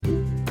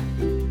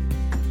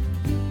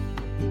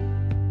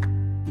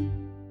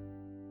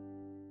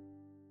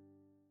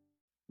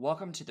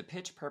Welcome to the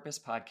Pitch Purpose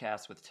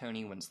podcast with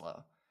Tony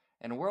Winslow.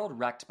 In a world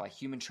wrecked by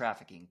human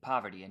trafficking,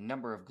 poverty, and a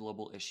number of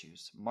global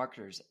issues,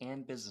 marketers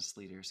and business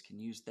leaders can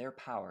use their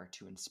power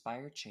to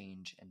inspire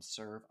change and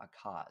serve a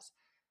cause.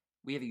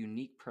 We have a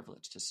unique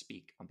privilege to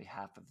speak on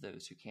behalf of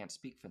those who can't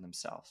speak for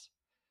themselves.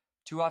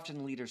 Too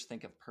often, leaders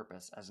think of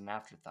purpose as an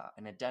afterthought,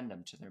 an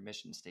addendum to their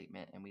mission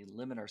statement, and we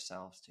limit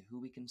ourselves to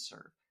who we can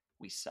serve.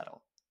 We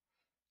settle.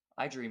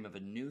 I dream of a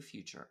new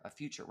future, a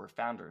future where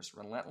founders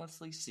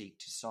relentlessly seek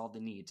to solve the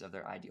needs of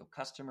their ideal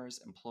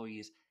customers,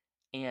 employees,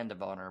 and a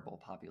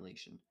vulnerable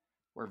population,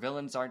 where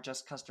villains aren't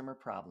just customer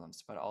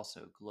problems, but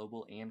also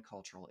global and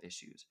cultural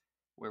issues,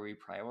 where we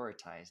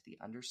prioritize the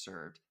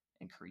underserved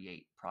and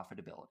create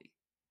profitability.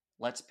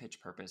 Let's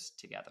pitch purpose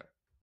together.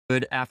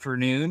 Good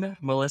afternoon,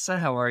 Melissa.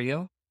 How are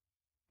you?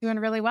 Doing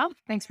really well.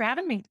 Thanks for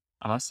having me.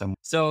 Awesome.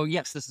 So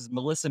yes, this is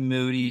Melissa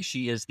Moody.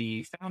 She is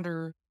the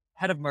founder,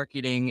 head of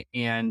marketing,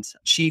 and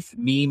chief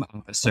meme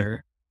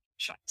officer.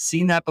 I've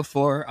seen that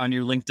before on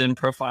your LinkedIn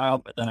profile,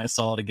 but then I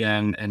saw it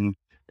again. And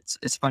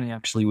it's funny, I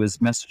actually was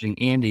messaging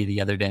Andy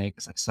the other day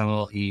because I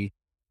saw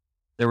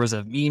there was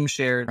a meme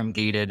shared from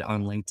Gated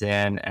on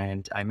LinkedIn,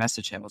 and I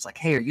messaged him. I was like,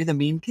 hey, are you the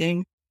meme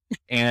king?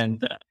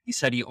 And he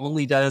said he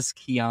only does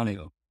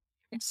Keanu.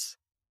 It's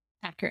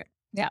accurate.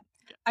 Yeah.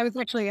 I was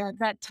actually,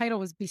 that title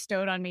was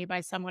bestowed on me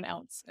by someone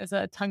else as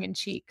a tongue in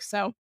cheek.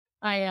 So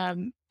I,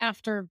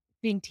 after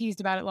being teased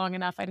about it long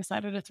enough, I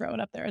decided to throw it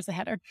up there as a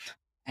header.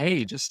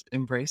 Hey, just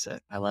embrace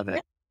it. I love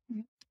it.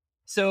 Yeah.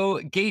 So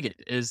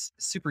Gated is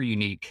super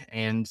unique,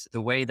 and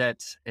the way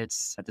that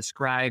it's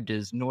described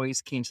is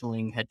noise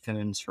canceling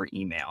headphones for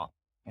email.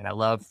 And I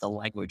love the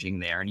languaging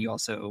there. And you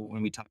also,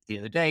 when we talked the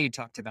other day, you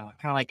talked about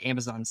kind of like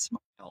Amazon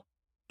Smile,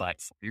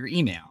 but for your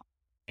email.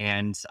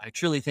 And I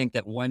truly think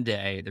that one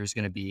day there's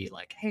going to be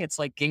like, hey, it's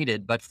like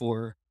Gated, but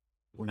for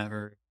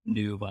whatever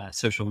new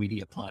social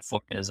media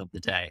platform is of the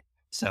day.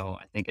 So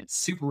I think it's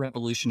super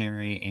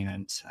revolutionary,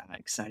 and I'm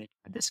excited to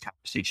have this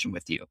conversation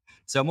with you.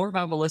 So more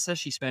about Melissa.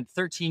 She spent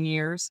 13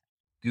 years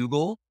at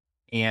Google.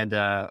 And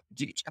I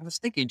was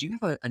thinking, do you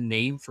have a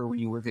name for when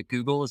you work at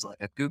Google? Is it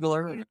like a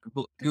Googler,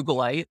 a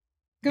Googleite?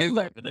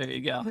 Googler. There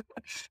you go.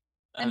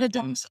 And the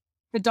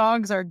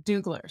dogs are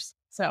Dooglers.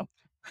 So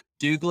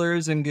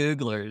Dooglers and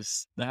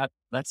Googlers.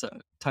 That's a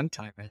tongue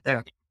tie right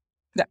there.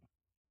 Yeah.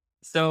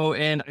 So,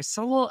 and I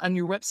saw on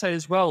your website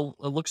as well,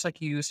 it looks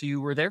like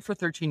you were there for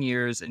 13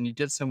 years and you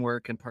did some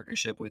work in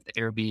partnership with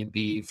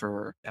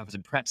Airbnb I was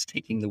impressed,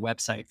 taking the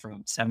website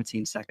from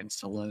 17 seconds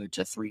to load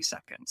to 3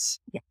 seconds.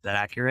 Yeah. Is that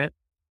accurate?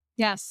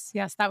 Yes.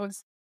 That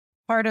was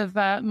part of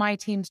my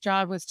team's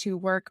job, was to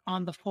work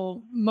on the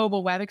full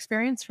mobile web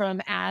experience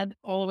from ad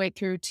all the way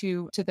through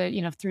to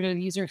the, through to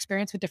the user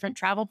experience with different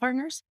travel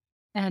partners.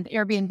 And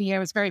Airbnb, I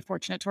was very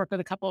fortunate to work with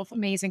a couple of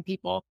amazing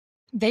people.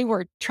 They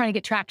were trying to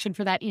get traction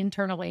for that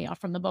internally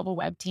from the mobile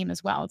web team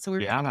as well. So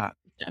we were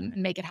and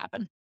make it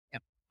happen. Yeah.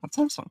 That's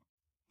awesome.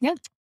 Yeah.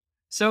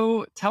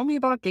 So tell me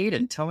about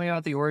Gated. Tell me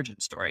about the origin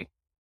story.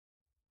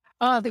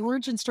 The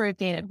origin story of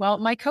Gated. Well,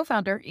 my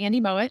co-founder,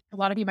 Andy Mowat, a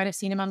lot of you might have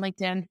seen him on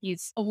LinkedIn.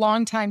 He's a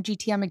longtime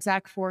GTM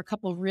exec for a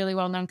couple of really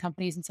well-known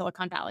companies in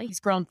Silicon Valley. He's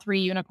grown 3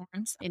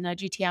 unicorns in the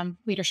GTM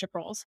leadership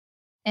roles.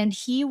 And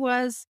he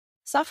was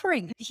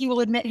suffering. He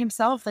will admit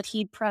himself that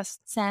he'd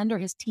pressed send, or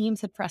his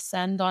teams had pressed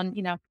send on,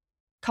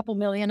 couple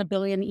million, 1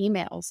 billion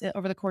emails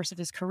over the course of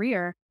his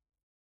career.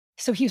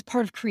 So he was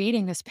part of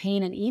creating this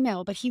pain in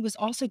email, but he was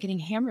also getting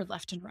hammered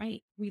left and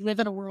right. We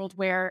live in a world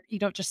where you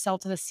don't just sell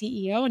to the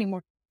CEO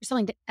anymore. You're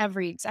selling to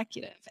every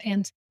executive,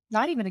 and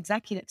not even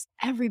executives.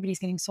 Everybody's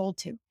getting sold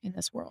to in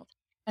this world.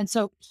 And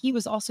so he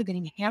was also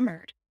getting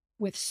hammered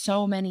with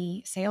so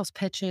many sales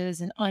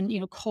pitches and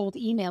cold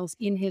emails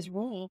in his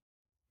role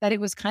that it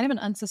was kind of an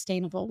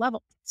unsustainable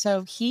level.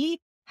 So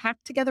he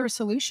hacked together a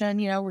solution,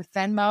 with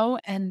Venmo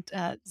and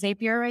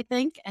Zapier, I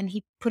think, and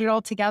he put it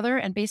all together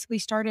and basically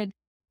started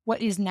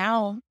what is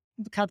now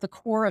kind of the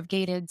core of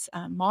Gated's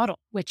model,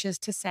 which is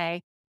to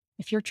say,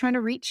 if you're trying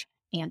to reach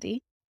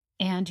Andy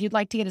and you'd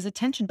like to get his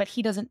attention, but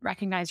he doesn't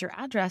recognize your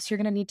address, you're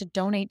going to need to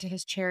donate to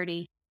his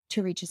charity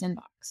to reach his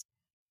inbox.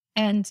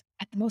 And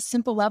at the most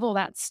simple level,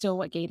 that's still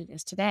what Gated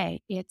is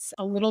today. It's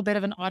a little bit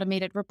of an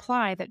automated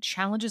reply that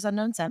challenges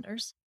unknown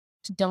senders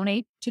to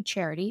donate to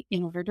charity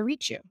in order to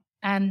reach you.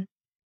 And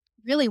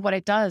really what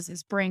it does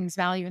is brings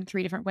value in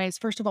 3 different ways.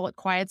 First of all, it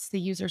quiets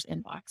the user's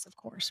inbox, of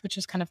course, which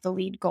is kind of the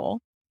lead goal.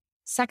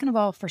 Second of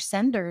all, for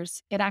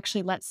senders, it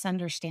actually lets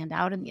senders stand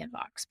out in the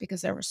inbox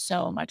because there was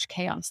so much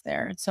chaos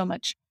there and so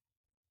much,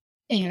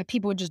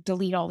 people would just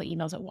delete all the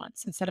emails at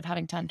once instead of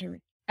having time to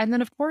read. And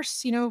then of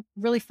course,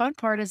 really fun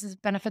part is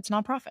benefits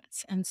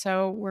nonprofits. And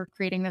so we're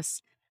creating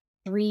this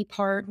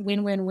 3-part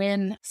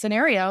win-win-win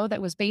scenario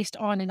that was based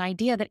on an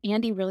idea that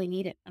Andy really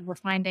needed. And we're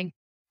finding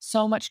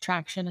so much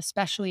traction,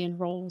 especially in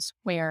roles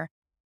where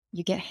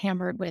you get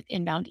hammered with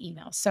inbound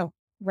emails. So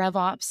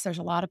RevOps, there's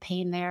a lot of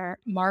pain there.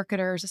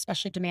 Marketers,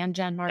 especially demand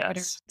gen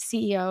marketers, yes.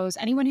 CEOs,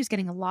 anyone who's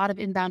getting a lot of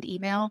inbound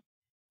email,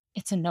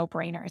 it's a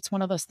no-brainer. It's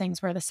one of those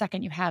things where the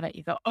second you have it,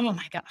 you go, oh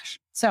my gosh.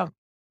 So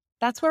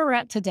that's where we're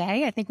at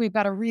today. I think we've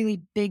got a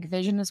really big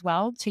vision as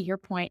well. To your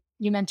point,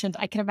 you mentioned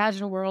I can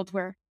imagine a world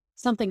where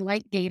something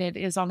like gated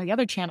is on the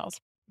other channels.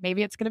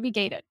 Maybe it's going to be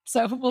gated.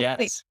 So we'll see.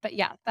 Yes. But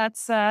yeah,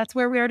 that's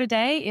where we are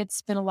today.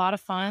 It's been a lot of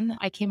fun.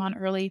 I came on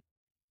early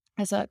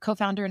as a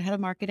co-founder and head of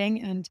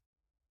marketing, and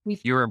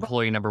we've You were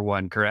employee number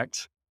one,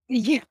 correct?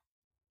 yeah,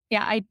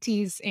 yeah. I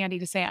tease Andy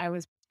to say I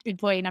was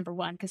employee number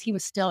one because he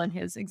was still in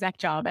his exact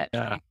job at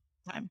Yeah.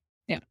 the time.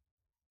 Yeah.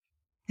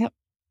 Yep. But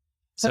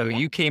So yeah,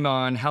 you came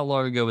on, how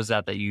long ago was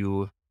that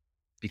you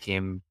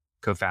became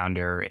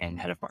co-founder and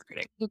head of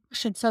marketing? good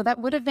question. So that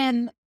would have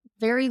been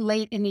very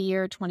late in the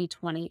year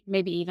 2020,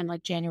 maybe even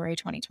like January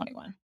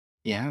 2021.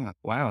 Yeah.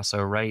 Wow.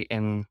 So right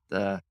in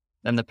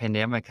then the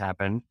pandemic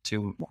happened. I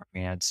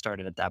mean, it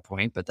started at that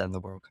point, but then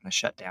the world kind of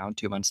shut down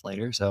 2 months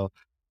later. So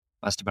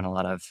must have been a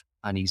lot of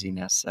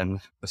uneasiness and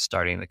with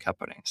starting the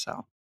company.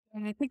 So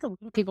And I think a lot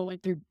of people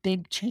went through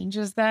big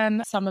changes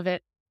then. Some of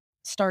it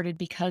started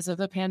because of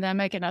the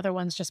pandemic, and other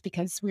ones just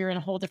because we were in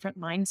a whole different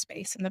mind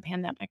space in the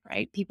pandemic,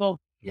 right?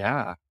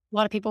 yeah. A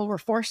lot of people were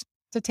forced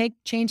to take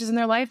changes in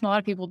their life, and a lot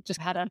of people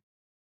just had a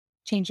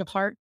change of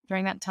heart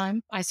during that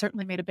time. I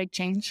certainly made a big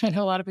change. I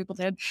know a lot of people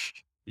did.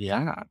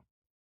 Yeah.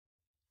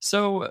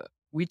 So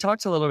we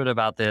talked a little bit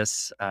about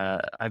this.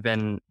 I've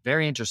been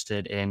very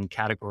interested in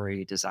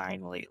category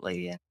design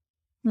lately, and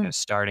Mm.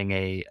 starting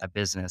a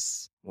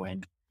business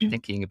when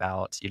thinking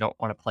about you don't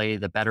want to play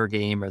the better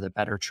game or the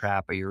better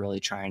trap, but you're really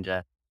trying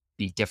to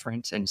be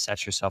different and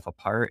set yourself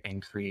apart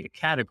and create a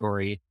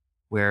category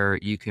where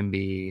you can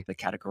be the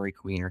category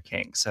queen or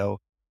king. So,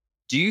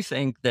 do you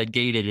think that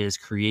gated is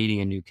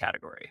creating a new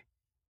category?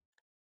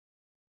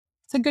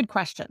 It's a good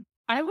question.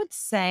 I would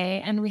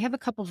say, and we have a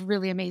couple of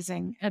really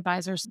amazing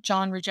advisors.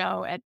 John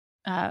Rizzo at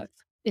uh,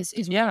 is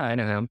Yeah, I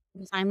know him.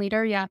 design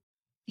leader. Yeah,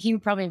 he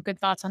would probably have good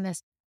thoughts on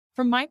this.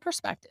 From my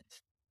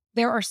perspective,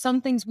 there are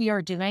some things we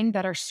are doing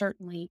that are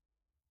certainly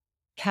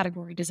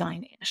category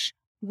design ish.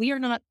 We are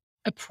not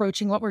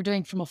approaching what we're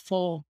doing from a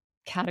full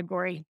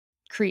category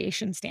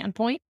creation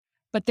standpoint,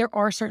 but there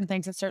are certain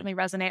things that certainly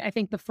resonate. I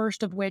think the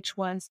first of which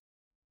was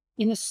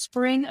in the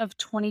spring of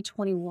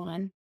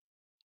 2021,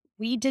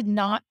 we did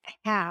not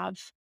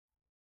have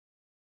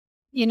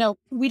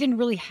we didn't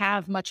really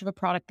have much of a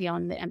product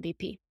beyond the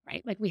MVP,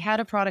 right? Like we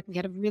had a product, we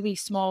had a really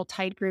small,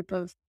 tight group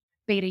of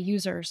beta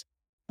users.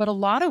 But a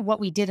lot of what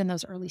we did in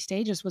those early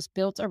stages was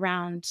built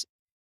around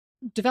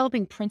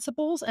developing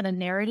principles and a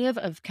narrative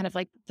of kind of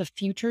like the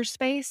future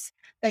space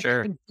that could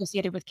Sure. be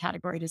associated with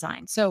category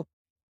design. So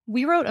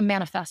we wrote a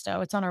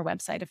manifesto. It's on our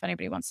website if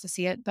anybody wants to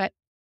see it. But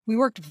we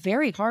worked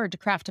very hard to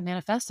craft a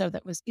manifesto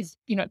that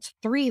it's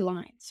 3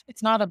 lines.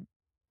 It's not a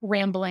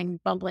rambling,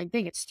 bumbling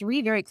thing. It's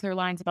 3 very clear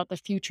lines about the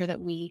future that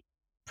we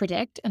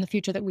predict and the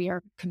future that we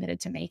are committed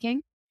to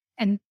making.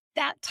 And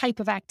that type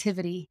of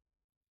activity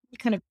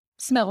kind of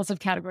smells of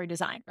category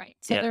design, right?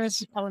 So there is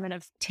Yes. this element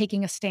of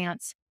taking a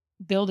stance,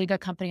 building a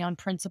company on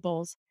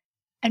principles.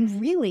 And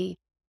really,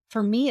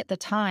 for me at the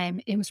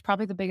time, it was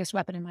probably the biggest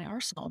weapon in my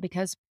arsenal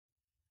because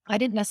I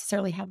didn't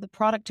necessarily have the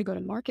product to go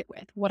to market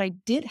with. What I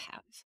did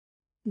have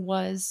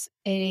was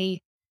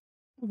a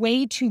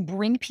way to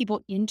bring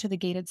people into the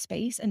gated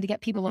space and to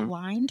get people Mhm.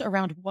 aligned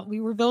around what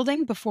we were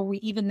building before we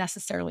even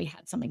necessarily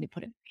had something to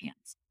put in their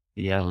hands.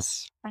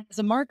 Yes. As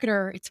a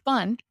marketer, it's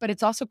fun, but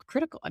it's also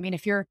critical. I mean,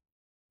 if you're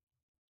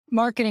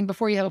marketing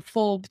before you have a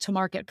full to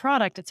market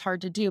product, it's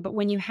hard to do. But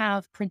when you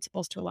have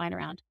principles to align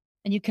around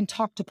and you can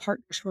talk to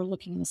partners who are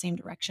looking in the same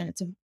direction,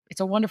 it's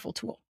a wonderful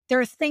tool. There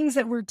are things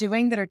that we're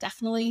doing that are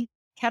definitely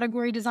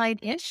category design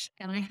ish,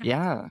 and I have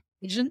Yeah.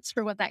 visions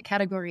for what that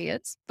category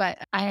is.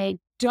 But I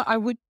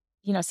would,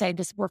 say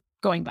this we're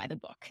going by the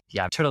book.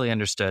 Yeah, I've totally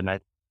understood. And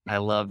I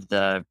love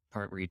the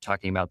part where you're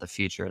talking about the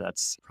future.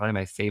 That's probably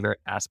my favorite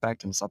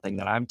aspect and something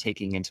that I'm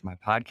taking into my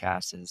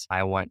podcast is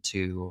I want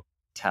to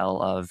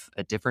tell of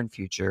a different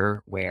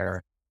future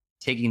where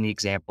taking the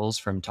examples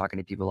from talking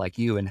to people like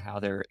you and how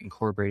they're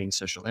incorporating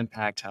social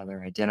impact, how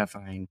they're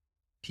identifying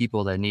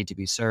people that need to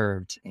be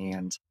served.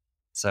 And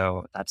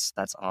so that's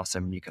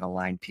awesome. You can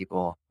align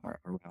people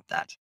around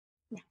that.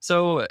 Yeah.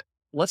 So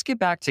let's get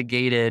back to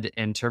gated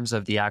in terms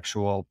of the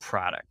actual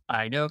product.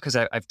 I know because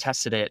I've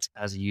tested it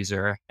as a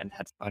user and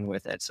had fun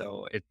with it.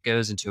 So it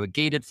goes into a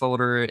gated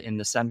folder and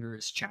the sender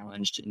is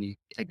challenged. And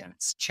again,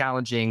 it's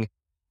challenging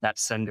that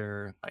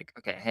sender, like,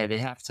 okay, hey, they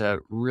have to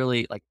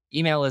really like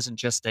email isn't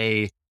just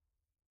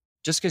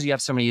because you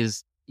have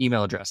somebody's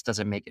email address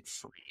doesn't make it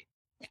free.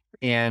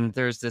 And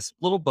there's this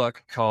little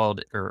book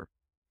called, or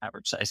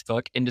average size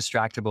book,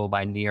 Indistractable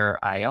by Nir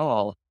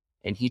Ayal.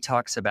 And he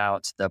talks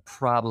about the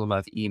problem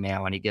of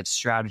email and he gives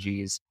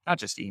strategies, not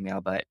just email,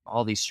 but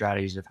all these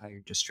strategies of how you're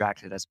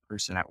distracted as a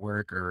person at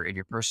work or in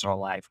your personal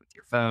life with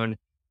your phone,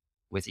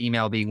 with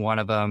email being one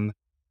of them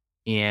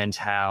and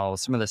how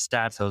some of the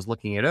stats I was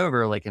looking it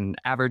over, like an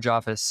average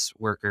office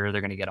worker, they're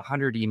going to get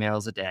 100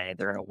 emails a day.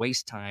 They're going to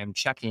waste time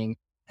checking,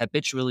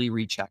 habitually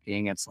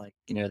rechecking. It's like,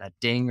 that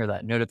ding or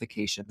that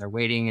notification. They're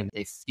waiting and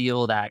they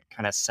feel that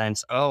kind of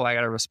sense, oh, I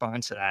got to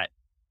respond to that.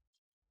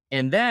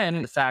 And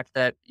then the fact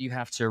that you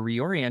have to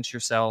reorient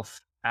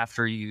yourself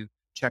after you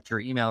check your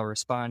email,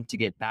 respond to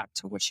get back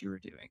to what you were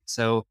doing.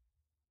 So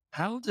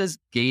how does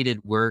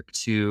gated work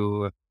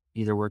to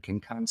either work in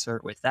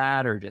concert with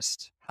that or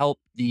just help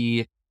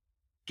the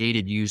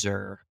gated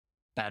user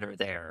better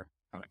their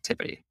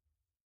productivity?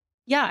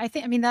 Yeah,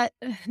 I mean, that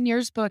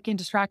Near's book,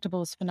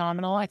 Indistractable, is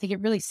phenomenal. I think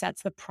it really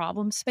sets the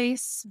problem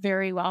space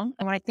very well.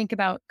 And when I think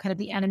about kind of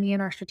the enemy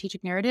in our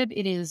strategic narrative,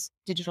 it is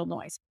digital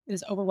noise, it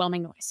is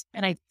overwhelming noise.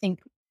 And I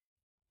think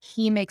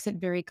he makes it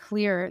very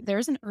clear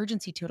there's an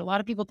urgency to it. A lot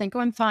of people think, oh,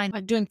 I'm fine,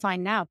 I'm doing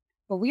fine now.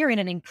 But we are in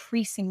an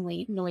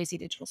increasingly noisy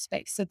digital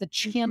space. So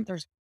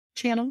there's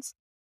channels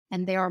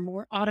and they are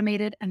more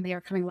automated and they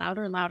are coming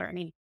louder and louder. I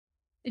mean,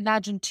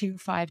 imagine 2,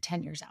 5,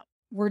 10 years out.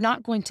 We're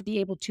not going to be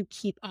able to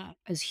keep up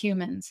as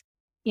humans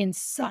in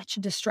such a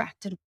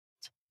distracted.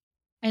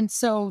 And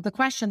so the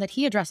question that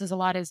he addresses a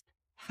lot is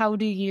how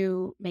do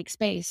you make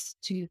space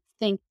to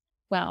think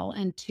well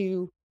and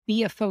to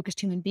be a focused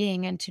human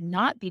being and to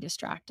not be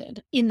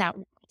distracted in that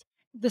world?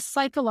 The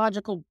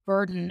psychological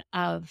burden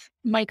of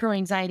micro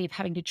anxiety of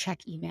having to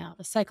check email,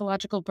 the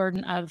psychological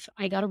burden of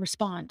I got to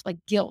respond, like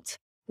guilt,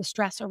 the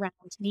stress around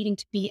needing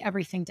to be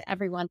everything to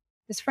everyone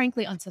is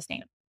frankly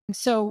unsustainable. And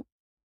so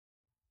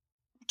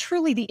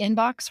truly the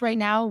inbox right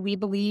now, we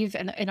believe,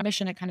 and in our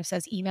mission, it kind of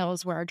says email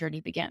is where our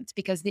journey begins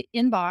because the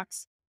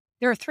inbox,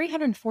 there are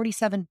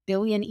 347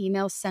 billion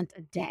emails sent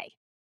a day,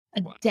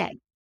 a Wow, day.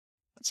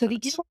 that's So the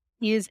nuts. inbox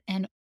is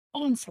an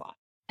onslaught.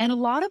 And a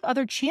lot of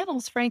other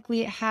channels,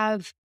 frankly,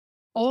 have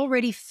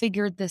already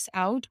figured this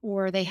out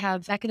or they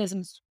have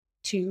mechanisms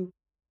to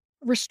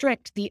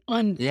restrict the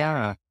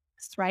Yeah.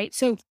 right?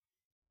 So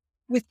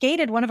with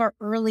gated, one of our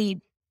early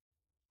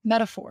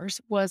metaphors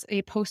was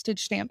a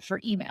postage stamp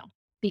for email.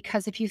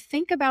 Because if you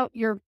think about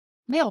your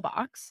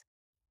mailbox,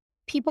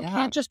 people Yeah.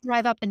 can't just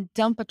drive up and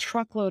dump a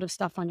truckload of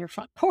stuff on your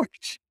front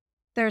porch.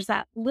 There's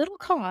that little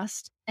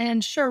cost.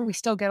 And sure, we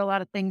still get a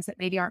lot of things that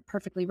maybe aren't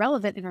perfectly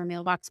relevant in our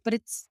mailbox, but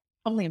it's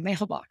only a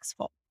mailbox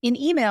full. In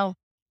email,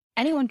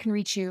 anyone can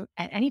reach you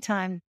at any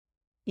time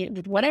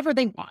with whatever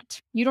they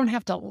want. You don't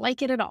have to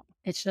like it at all.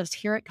 It's just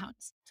here it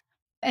comes.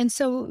 And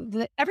so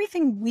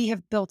everything we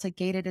have built at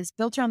Gated is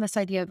built around this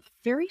idea of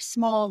very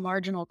small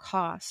marginal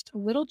cost, a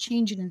little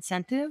change in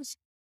incentives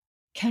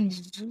can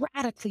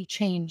radically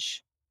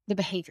change the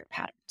behavior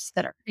patterns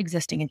that are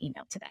existing in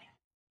email today.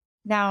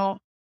 Now,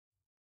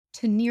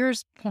 to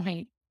Near's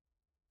point,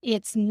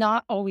 it's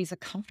not always a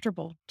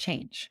comfortable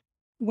change.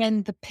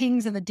 When the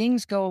pings and the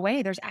dings go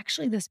away, there's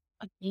actually this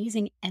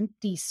amazing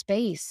empty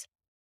space,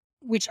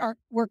 which are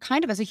we're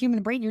kind of as a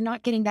human brain, you're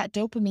not getting that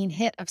dopamine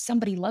hit of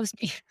somebody loves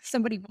me,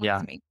 somebody wants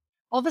Yeah. me.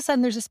 All of a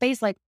sudden there's a space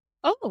like,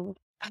 oh,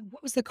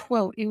 what was the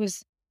quote? It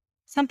was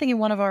something in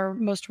one of our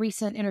most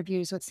recent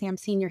interviews with Sam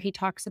Senior. He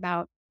talks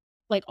about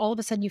like all of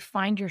a sudden you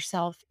find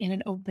yourself in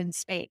an open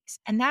space.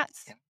 And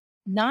that's Yeah.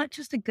 not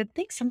just a good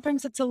thing.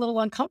 Sometimes it's a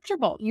little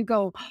uncomfortable. You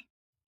go,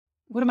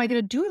 what am I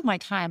going to do with my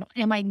time?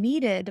 Am I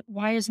needed?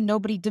 Why is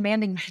nobody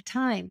demanding my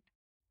time?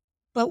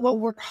 But what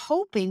we're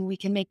hoping we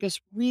can make this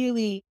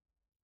really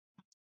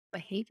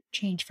behavior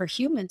change for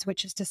humans,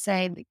 which is to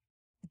say, like,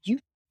 you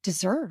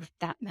deserve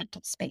that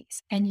mental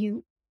space and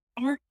you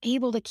aren't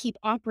able to keep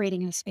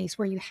operating in a space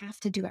where you have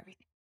to do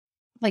everything.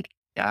 Like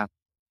Yeah.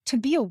 to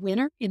be a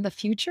winner in the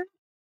future,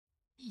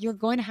 you're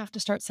going to have to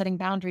start setting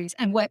boundaries.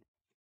 And what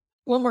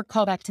one more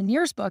callback to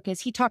Near's book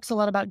is he talks a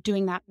lot about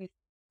doing that with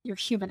your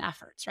human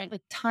efforts, right?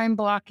 Like time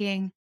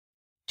blocking,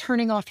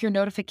 turning off your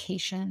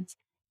notifications.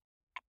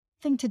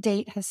 Thing to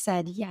date has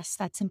said, yes,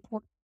 that's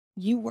important.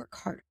 You work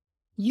hard.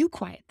 You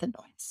quiet the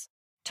noise.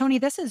 Tony,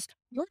 this is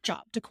your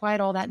job to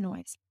quiet all that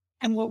noise.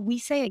 And what we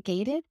say at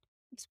Gated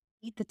is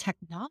we need the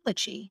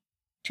technology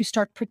to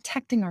start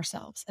protecting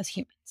ourselves as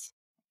humans.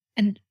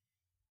 And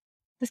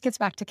this gets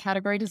back to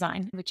category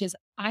design, which is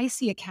I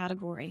see a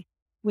category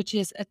which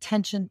is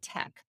attention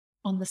tech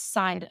on the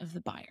side of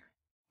the buyer.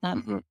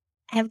 Um, Mhm.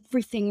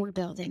 Everything we're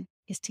building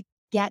is to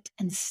get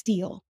and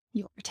steal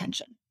your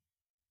attention.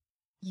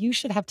 You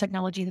should have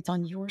technology that's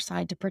on your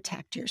side to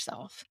protect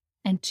yourself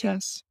and to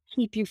Yes.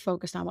 keep you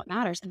focused on what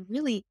matters. And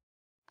really,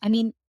 I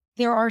mean,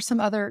 there are some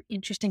other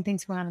interesting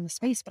things going on in the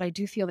space, but I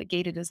do feel that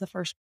Gated is the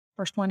first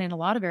one in a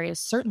lot of areas,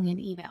 certainly an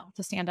email,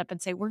 to stand up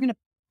and say, we're going to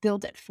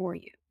build it for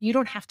you. You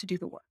don't have to do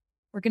the work.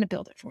 We're going to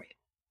build it for you.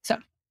 So,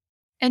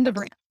 end of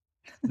rant.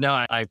 No,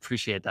 I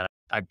appreciate that.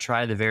 I've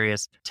tried the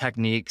various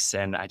techniques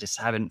and I just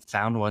haven't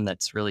found one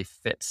that's really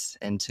fits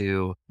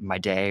into my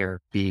day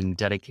or being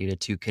dedicated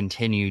to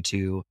continue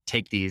to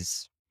take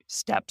these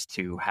steps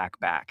to hack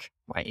back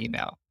my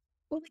email.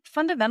 Well, like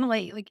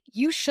fundamentally, like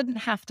you shouldn't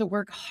have to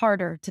work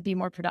harder to be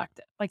more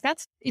productive. Like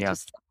it Yeah.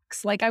 just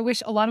sucks. Like I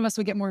wish a lot of us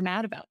would get more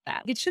mad about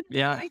that. It shouldn't be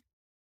Yeah. right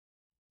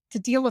to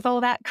deal with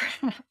all that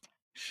crap.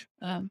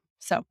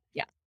 So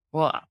yeah.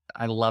 Well,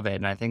 I love it.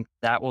 And I think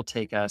that will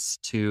take us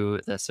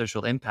to the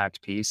social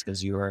impact piece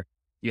because you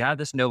have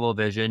this noble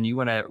vision. You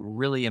want to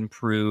really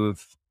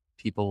improve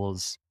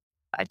people's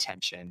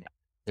attention.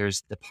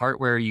 There's the part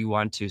where you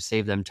want to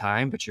save them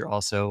time, but you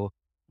also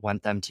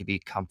want them to be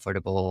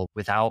comfortable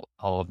without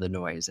all of the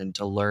noise and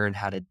to learn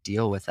how to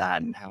deal with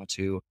that and how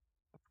to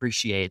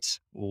appreciate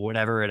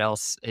whatever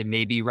else it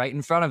may be right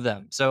in front of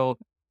them. So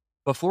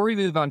before we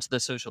move on to the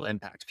social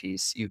impact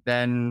piece, you've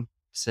been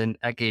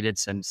at Gated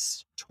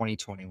since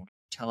 2021.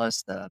 Tell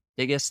us the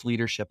biggest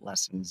leadership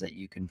lessons that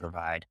you can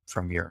provide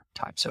from your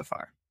time so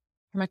far,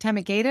 For my time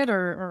at Gated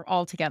or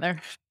all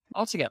together?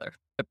 altogether,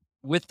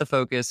 with the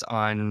focus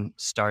on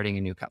starting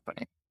a new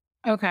company.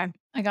 Okay,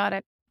 I got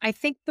it. I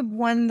think the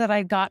one that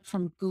I got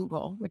from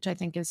Google, which I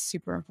think is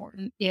super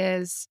important,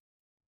 is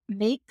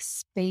make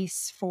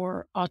space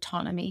for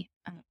autonomy.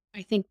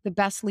 I think the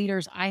best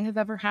leaders I have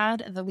ever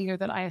had and the leader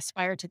that I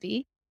aspire to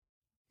be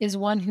is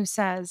one who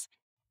says,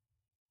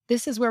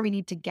 this is where we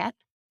need to get.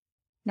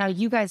 Now,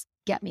 you guys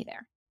get me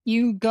there.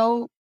 You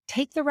go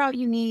take the route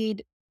you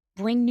need,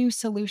 bring new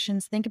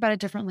solutions, think about it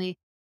differently.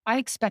 I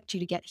expect you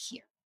to get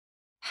here.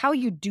 How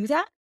you do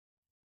that,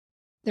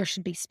 there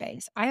should be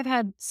space. I have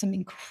had some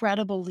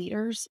incredible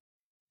leaders,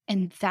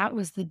 and that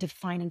was the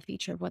defining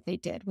feature of what they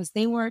did was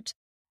they weren't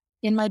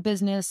in my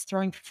business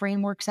throwing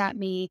frameworks at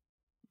me,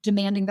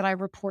 demanding that I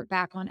report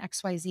back on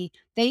XYZ.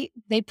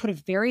 They put a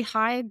very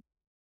high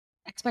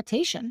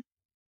expectation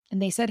and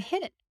they said,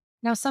 hit it.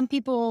 Now, some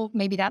people,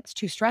 maybe that's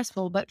too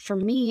stressful, but for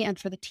me and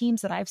for the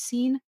teams that I've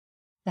seen,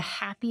 the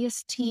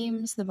happiest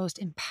teams, the most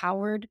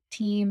empowered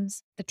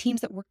teams, the teams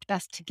that worked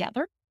best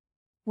together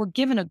were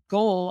given a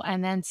goal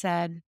and then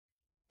said,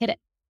 hit it.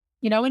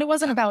 And it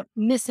wasn't about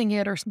missing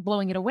it or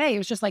blowing it away. It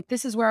was just like,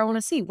 this is where I want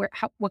to see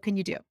what can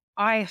you do?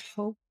 I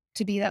hope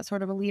to be that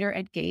sort of a leader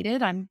at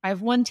Gated. I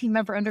have one team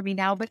member under me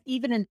now, but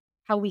even in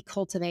how we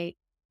cultivate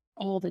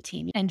all the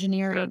team,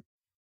 engineering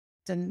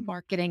and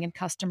marketing and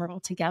customer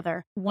all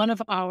together,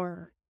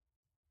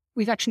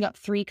 we've actually got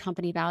 3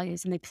 company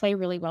values and they play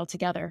really well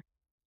together.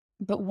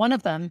 But one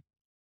of them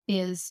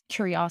is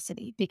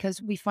curiosity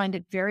because we find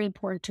it very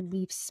important to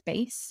leave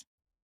space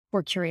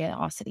for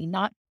curiosity,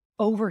 not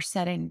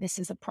oversetting this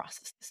is a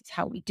process, this is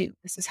how we do,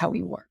 this is how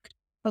we work,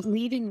 but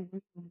leaving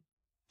room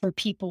for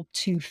people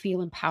to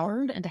feel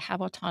empowered and to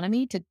have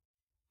autonomy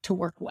to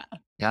work well.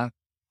 Yeah.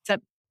 Does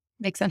that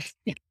make sense?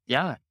 Yeah.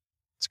 Yeah.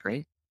 It's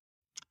great.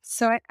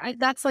 So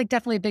that's like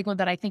definitely a big one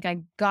that I think I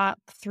got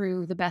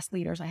through the best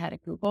leaders I had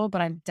at Google,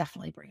 but I'm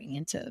definitely bringing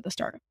into the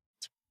startup.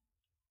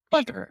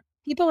 But Sure.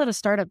 people at a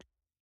startup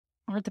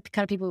aren't the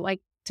kind of people who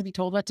like to be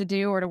told what to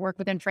do or to work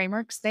within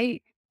frameworks.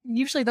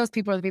 Usually those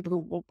people are the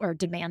people who are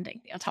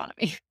demanding the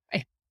autonomy.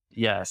 Right?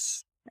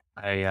 Yes.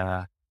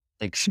 I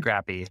think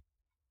scrappy.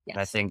 And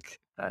I Yes. think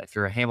if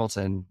you're a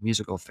Hamilton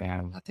musical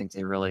fan, I think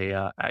they really,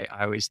 I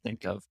always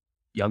think of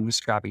young,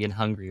 scrappy, and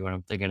hungry when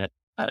I'm thinking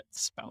about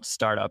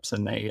startups.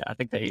 And I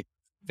think they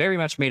very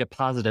much made a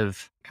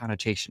positive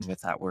connotation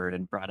with that word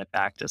and brought it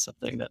back to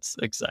something that's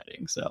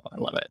exciting. So I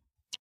love it.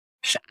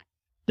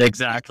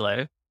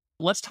 Exactly.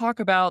 Let's talk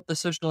about the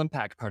social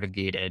impact part of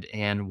Gated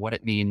and what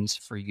it means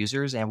for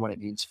users and what it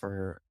means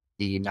for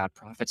the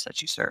nonprofits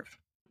that you serve.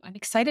 I'm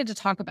excited to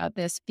talk about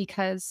this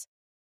because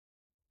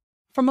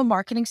from a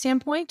marketing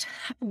standpoint,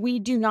 we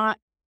do not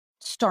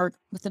start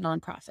with a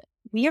nonprofit.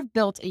 We have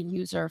built a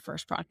user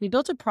first product. We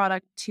built a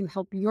product to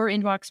help your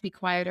inbox be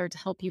quieter, to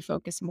help you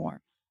focus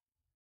more.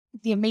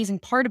 The amazing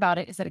part about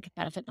it is that it can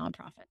benefit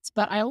nonprofits.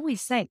 But I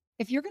always say,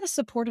 if you're going to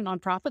support a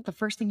nonprofit, the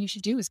first thing you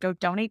should do is go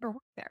donate or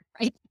work there,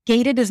 right?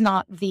 Gated is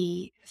not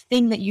the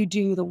thing that you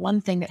do, the one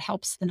thing that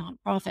helps the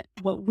nonprofit.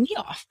 What we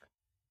offer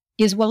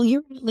is while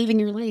you're living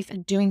your life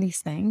and doing these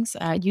things,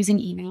 using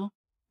email,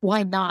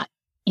 why not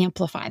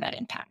amplify that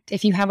impact?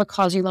 If you have a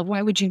cause you love,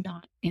 why would you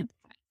not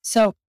amplify it?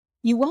 So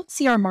you won't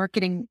see our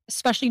marketing,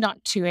 especially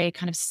not to a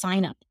kind of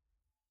sign up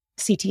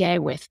CTA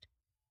with,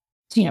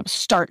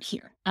 start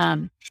here.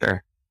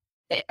 Sure.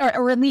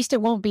 Or at least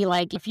it won't be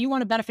like, if you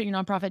want to benefit your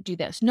nonprofit, do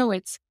this. No,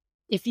 it's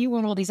if you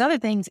want all these other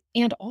things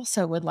and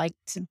also would like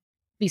to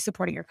be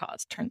supporting your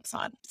cause, turn this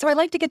on. So I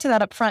like to get to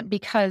that up front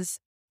because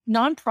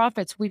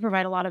nonprofits, we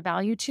provide a lot of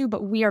value to,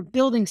 but we are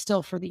building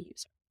still for the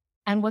user.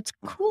 And what's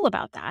cool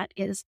about that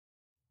is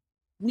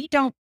we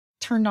don't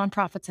turn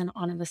nonprofits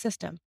on in the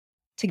system.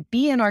 To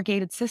be in our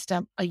gated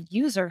system, a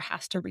user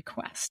has to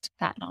request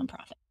that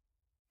nonprofit.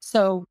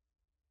 So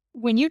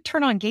when you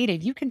turn on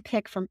gated, you can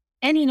pick from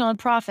any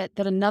nonprofit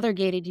that another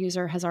gated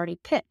user has already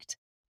picked,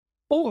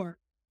 or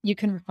you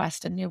can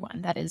request a new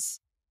one. That is,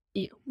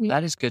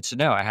 That is good to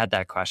know. I had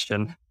that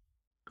question.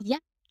 yeah.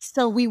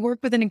 So we work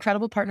with an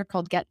incredible partner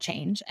called Get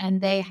Change, and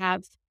they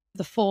have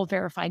the full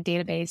verified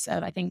database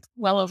of, I think,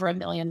 well over 1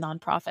 million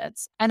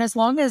nonprofits. And as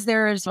long as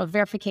there is a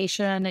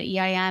verification, an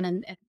EIN,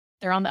 and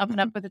they're on the up and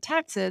up with the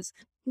taxes,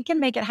 we can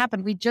make it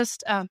happen. We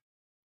just,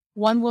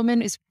 one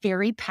woman is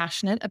very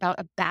passionate about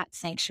a bat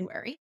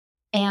sanctuary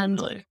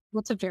and Really?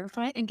 wants to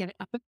verify it and get it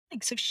up and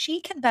running. So she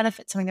can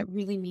benefit something that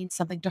really means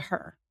something to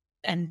her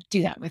and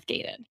do that with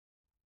Gated.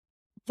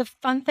 The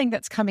fun thing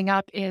that's coming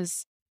up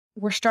is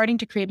we're starting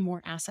to create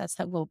more assets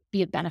that will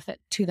be a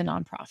benefit to the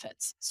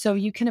nonprofits. So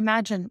you can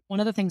imagine one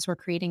of the things we're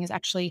creating is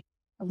actually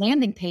a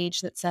landing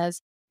page that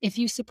says, if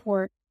you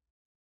support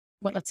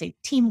let's say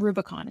Team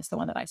Rubicon is the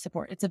one that I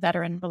support. It's a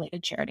veteran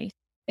related charity.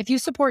 If you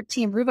support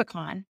Team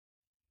Rubicon,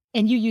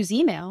 and you use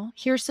email,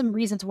 here's some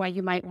reasons why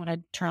you might want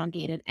to turn on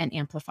gated and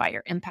amplify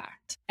your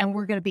impact. And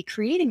we're going to be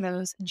creating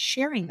those and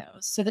sharing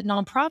those so that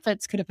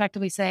nonprofits could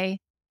effectively say,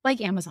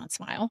 like Amazon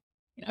Smile,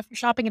 if you're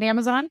shopping at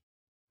Amazon,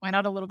 why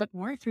not a little bit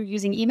more? If you're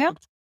using email,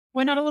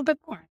 why not a little bit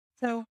more?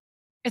 So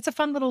it's a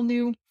fun little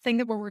new thing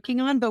that we're working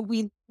on, but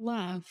we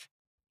love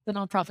the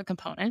nonprofit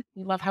component.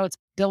 We love how it's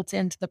built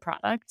into the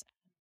product.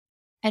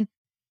 And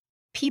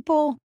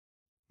people,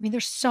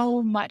 there's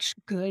so much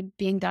good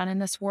being done in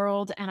this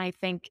world. And I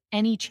think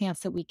any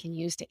chance that we can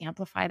use to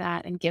amplify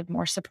that and give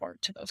more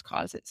support to those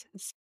causes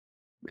is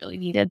really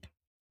needed.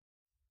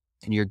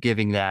 And you're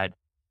giving that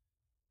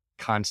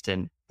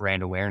constant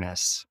brand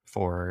awareness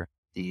for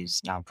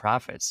these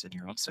nonprofits. And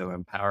you're also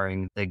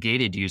empowering the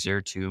gated user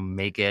to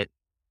make it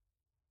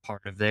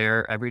part of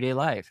their everyday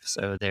life.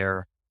 So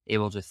they're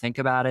able to think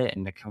about it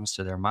and it comes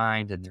to their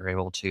mind and they're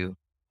able to,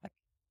 like,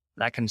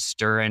 that can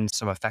stir in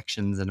some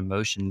affections and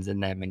emotions in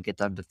them and get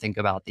them to think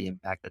about the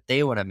impact that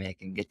they want to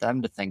make and get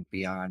them to think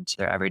beyond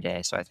their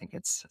everyday. So I think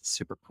it's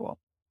super cool.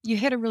 You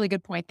hit a really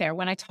good point there.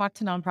 When I talk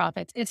to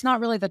nonprofits, it's not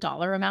really the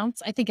dollar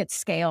amounts. I think at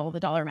scale, the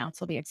dollar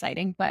amounts will be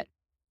exciting. But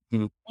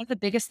Mhm. one of the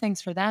biggest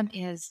things for them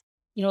is,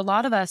 a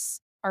lot of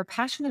us are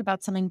passionate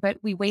about something, but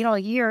we wait all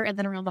year. And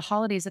then around the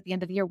holidays at the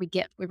end of the year, we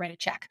write a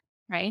check,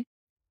 right?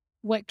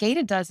 What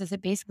Gated does is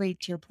it basically,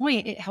 to your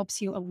point, it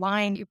helps you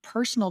align your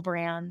personal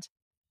brand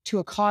to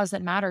a cause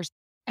that matters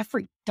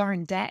every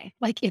darn day.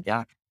 Like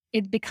Yeah.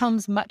 it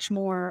becomes much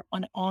more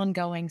an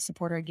ongoing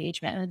supporter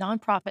engagement. And the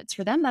nonprofits,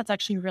 for them, that's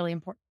actually really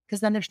important because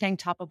then they're staying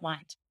top of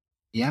mind.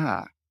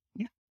 Yeah.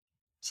 Yeah.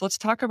 So let's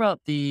talk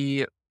about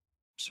the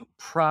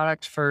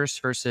product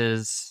first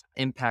versus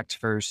impact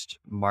first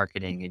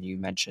marketing. And you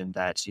mentioned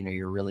that,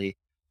 you're really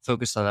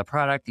focused on the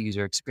product, the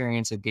user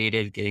experience of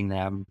gated, getting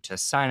them to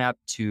sign up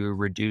to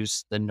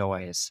reduce the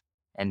noise.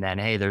 And then,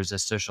 hey, there's a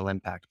social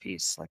impact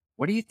piece. Like,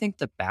 what do you think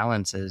the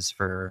balance is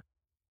for,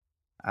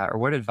 or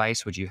what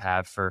advice would you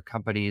have for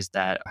companies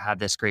that have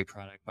this great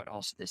product, but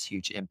also this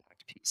huge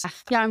impact piece?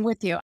 Yeah, I'm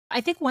with you. I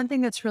think one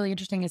thing that's really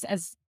interesting is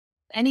as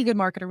any good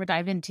marketer would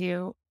dive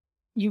into,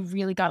 you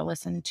really got to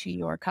listen to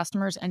your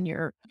customers and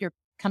your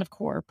kind of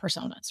core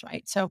personas,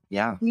 right? So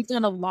Yeah. we've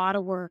done a lot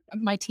of work.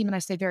 My team and I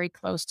stay very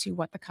close to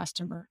what the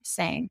customer is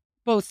saying,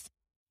 both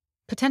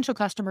potential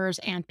customers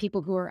and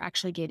people who are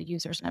actually gated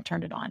users and have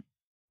turned it on.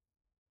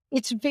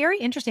 It's very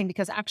interesting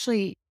because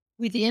actually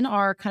within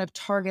our kind of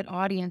target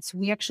audience,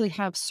 we actually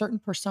have certain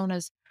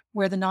personas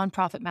where the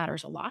nonprofit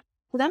matters a lot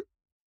to them.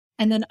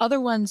 And then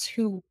other ones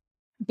who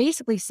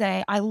basically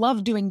say, I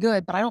love doing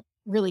good, but I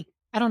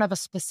don't have a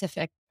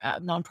specific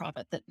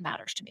nonprofit that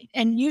matters to me.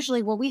 And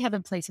usually what we have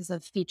in place is a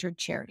featured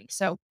charity.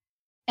 So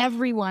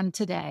everyone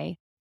today,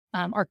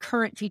 our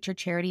current featured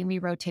charity, and we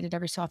rotate it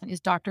every so often,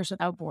 is Doctors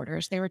Without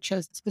Borders. They were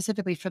chosen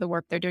specifically for the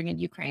work they're doing in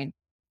Ukraine.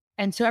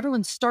 And so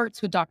everyone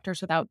starts with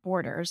Doctors Without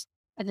Borders,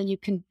 and then you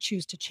can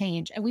choose to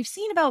change. And we've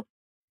seen about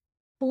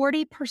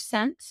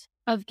 40%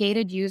 of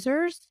gated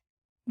users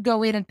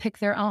go in and pick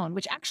their own,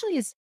 which actually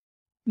is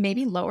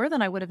maybe lower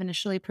than I would have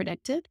initially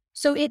predicted.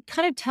 So it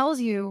kind of tells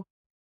you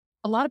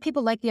a lot of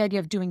people like the idea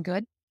of doing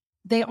good.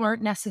 They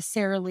aren't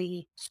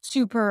necessarily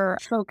super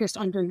focused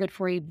on doing good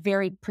for a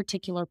very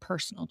particular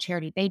personal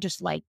charity. They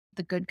just like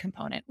the good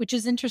component, which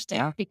is interesting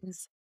Yeah.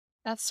 because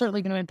that's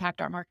certainly going to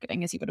impact our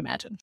marketing, as you would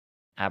imagine.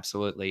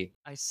 Absolutely.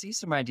 I see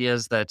some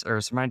ideas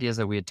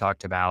that we had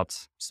talked about.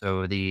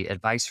 So the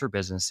advice for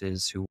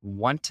businesses who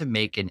want to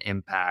make an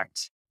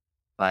impact,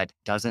 but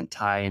doesn't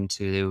tie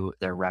into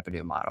their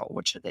revenue model.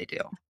 What should they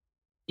do?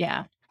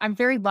 Yeah. I'm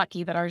very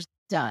lucky that ours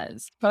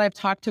does, but I've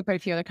talked to quite a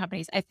few other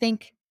companies. I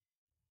think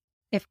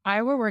if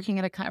I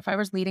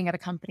was leading at a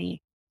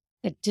company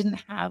that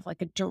didn't have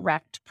like a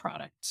direct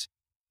product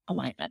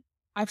alignment,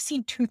 I've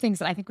seen two things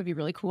that I think would be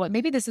really cool. And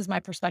maybe this is my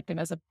perspective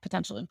as a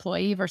potential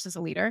employee versus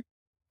a leader,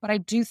 but I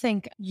do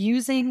think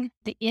using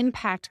the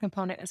impact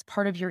component as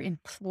part of your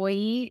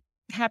employee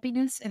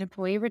happiness and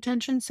employee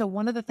retention. So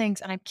one of the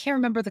things, and I can't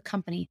remember the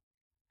company,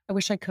 I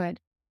wish I could,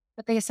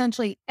 but they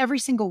essentially every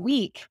single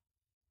week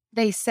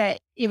they said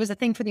it was a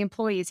thing for the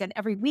employees, and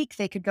every week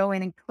they could go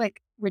in and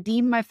click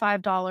redeem my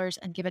 $5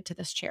 and give it to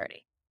this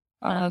charity.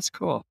 Oh, that's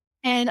cool.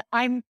 And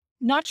I'm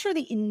not sure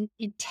the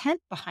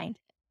intent behind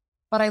it,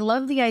 but I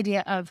love the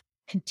idea of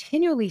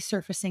continually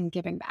surfacing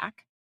giving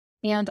back.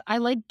 And I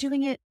like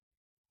doing it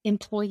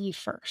employee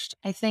first.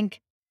 I think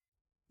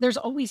there's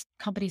always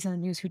companies in the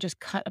news who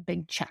just cut a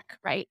big check,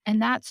 right? And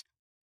that's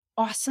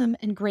awesome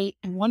and great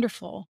and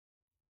wonderful.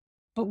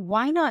 But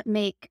why not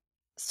make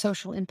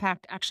social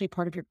impact actually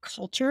part of your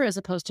culture as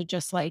opposed to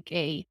just like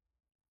the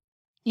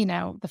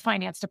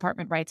finance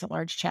department writes a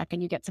large check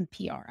and you get some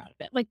PR out of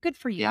it. Like, good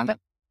for you. Yeah. But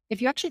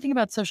if you actually think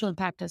about social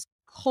impact as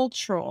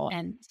cultural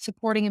and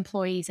supporting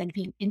employees and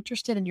being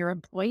interested in your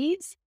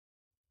employees,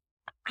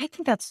 I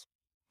think that's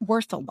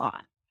worth a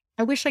lot.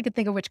 I wish I could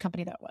think of which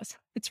company that was.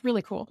 It's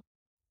really cool.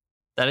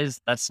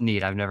 That's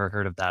neat. I've never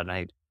heard of that. And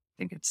I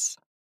think it's,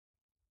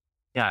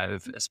 yeah,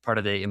 as part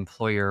of the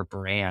employer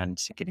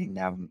brand, getting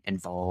them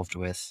involved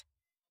with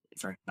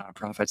different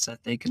nonprofits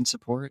that they can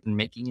support and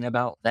making it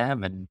about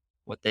them and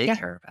what they Yeah.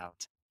 care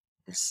about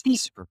is The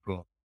super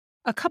cool.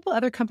 A couple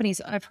other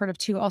companies I've heard of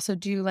too also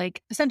do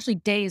like essentially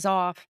days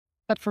off,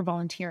 but for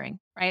volunteering,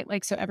 right?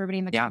 Like, so everybody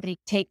in the Yeah. company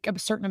take a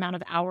certain amount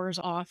of hours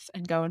off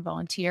and go and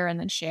volunteer and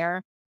then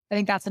share. I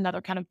think that's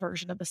another kind of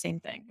version of the same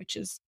thing, which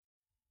is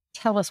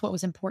tell us what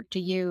was important to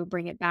you,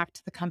 bring it back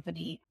to the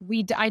company.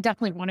 I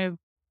definitely want to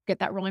get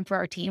that rolling for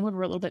our team when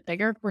we're a little bit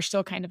bigger. We're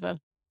still kind of a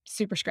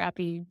super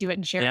scrappy, do it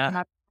and share it.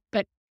 Yeah.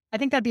 But I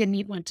think that'd be a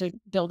neat one to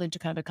build into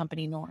kind of a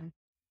company norm.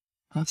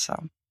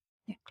 Awesome.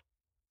 Yeah.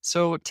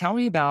 So tell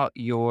me about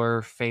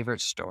your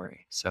favorite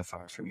story so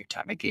far from your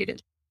time at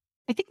Gated.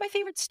 I think my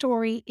favorite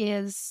story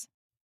is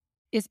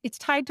it's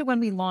tied to when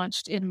we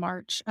launched in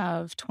March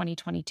of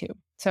 2022.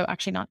 So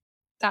actually not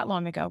that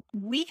long ago.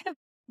 We have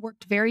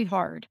worked very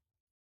hard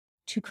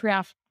to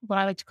craft what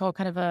I like to call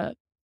kind of a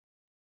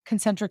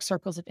concentric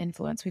circles of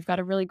influence. We've got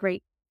a really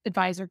great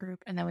advisor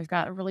group, and then we've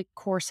got a really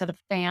core set of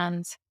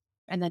fans,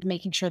 and then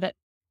making sure that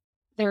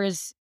there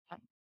is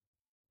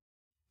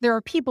there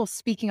are people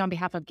speaking on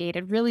behalf of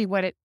Gated. Really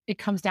what it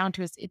comes down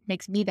to is it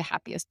makes me the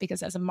happiest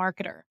because as a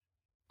marketer,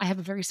 I have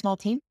a very small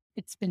team.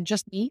 It's been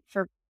just me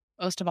for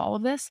most of all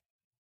of this.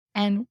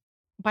 And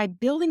by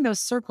building those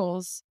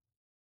circles,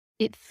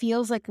 it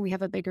feels like we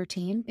have a bigger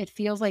team. It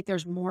feels like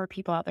there's more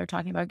people out there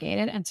talking about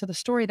Gated. And so the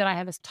story that I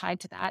have is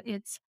tied to that.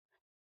 It's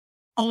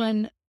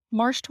on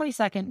March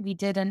 22nd, we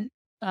did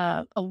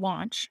a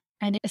launch.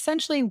 And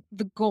essentially,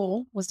 the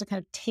goal was to kind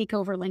of take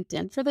over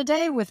LinkedIn for the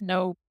day with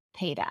no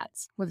paid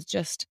ads, with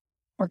just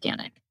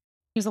organic.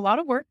 It was a lot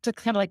of work to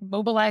kind of like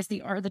mobilize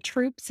the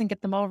troops and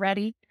get them all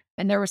ready.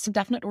 And there was some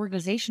definite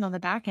organization on the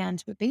back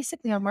end. But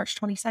basically, on March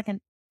 22nd,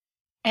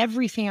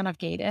 every fan of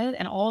Gated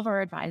and all of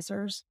our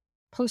advisors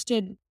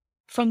posted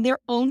from their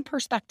own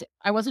perspective.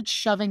 I wasn't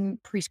shoving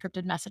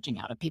pre-scripted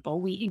messaging out at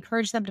people. We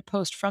encouraged them to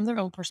post from their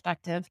own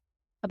perspective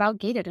about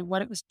Gated and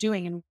what it was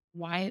doing and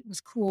why it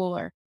was cool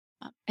or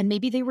and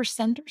maybe they were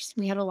senders.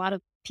 We had a lot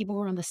of people who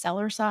were on the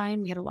seller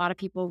side. We had a lot of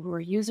people who were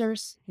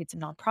users. We had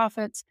some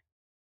nonprofits.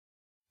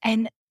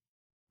 And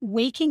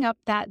waking up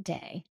that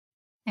day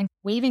and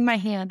waving my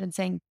hand and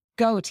saying,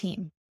 "Go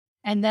team."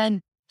 And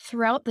then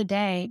throughout the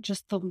day,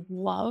 just the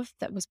love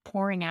that was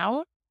pouring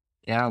out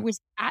Yeah. was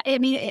I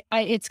mean,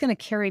 it's gonna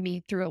carry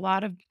me through a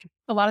lot of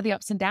the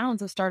ups and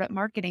downs of startup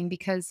marketing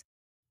because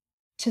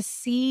to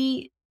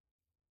see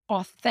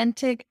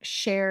authentic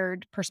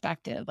shared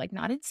perspective, like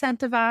not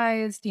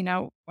incentivized,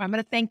 I'm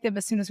gonna thank them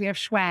as soon as we have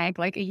swag,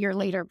 like a year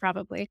later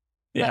probably.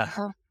 But,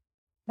 Yeah.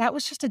 that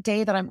was just a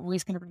day that I'm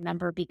always gonna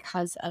remember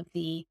because of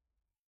there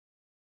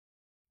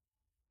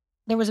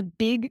was a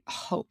big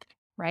hope,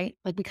 right?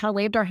 Like, we kinda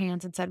waved our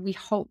hands and said, "We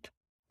hope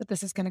that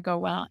this is gonna go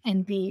well,"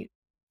 and the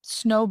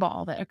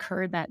snowball that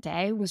occurred that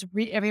day was I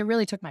mean, it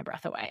really took my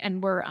breath away,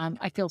 and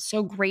I feel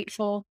so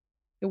grateful.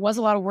 It was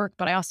a lot of work,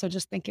 but I also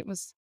just think it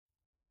was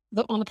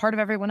on the part of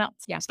everyone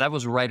else. Yeah. So that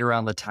was right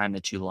around the time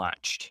that you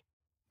launched.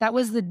 That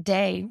was the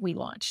day we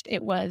launched.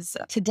 It was,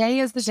 "Today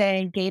is the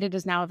day. Gated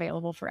is now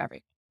available for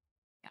everyone."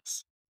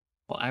 Yes.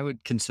 Well, I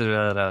would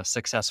consider that a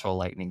successful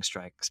lightning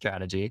strike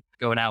strategy,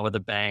 going out with a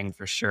bang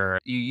for sure.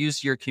 You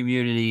use your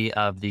community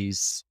of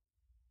these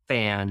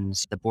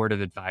fans, the board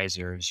of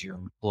advisors, your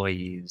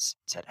employees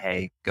said,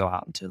 hey, go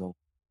out into the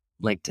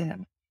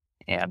LinkedIn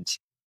and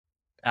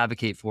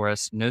advocate for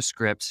us. No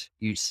script.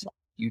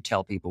 You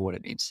tell people what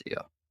it means to you.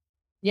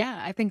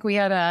 Yeah, I think we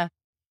had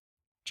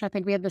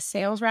we had the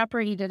sales rapper,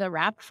 he did a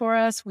rap for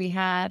us. We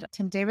had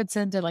Tim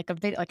Davidson did like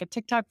a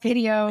TikTok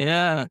video.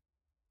 Yeah.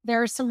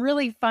 There's some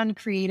really fun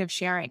creative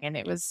sharing, and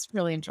it was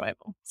really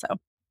enjoyable. So,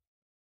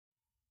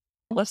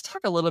 Let's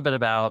talk a little bit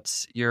about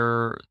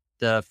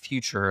the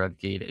future of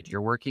Gated.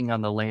 You're working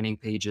on the landing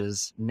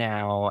pages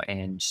now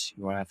and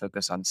you want to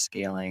focus on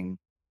scaling.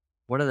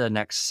 What do the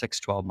next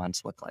 6-12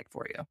 months look like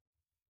for you?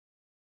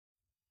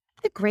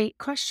 a great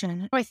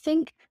question. I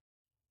think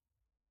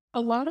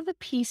a lot of the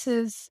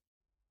pieces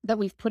that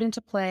we've put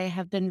into play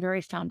have been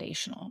very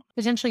foundational.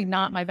 Potentially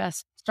not my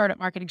best startup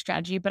marketing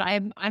strategy, but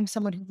I'm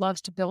someone who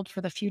loves to build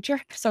for the future.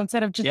 So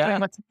instead of just doing Yeah.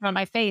 what's on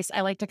my face,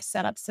 I like to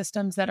set up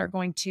systems that are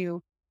going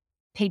to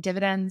pay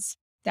dividends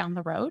down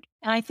the road.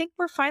 And I think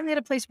we're finally at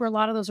a place where a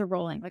lot of those are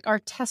rolling. Like our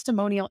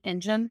testimonial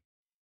engine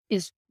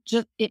is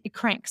just it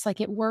cranks,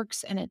 like it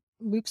works and it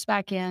loops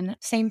back in.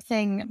 Same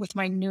thing with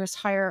my newest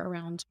hire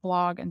around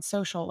blog and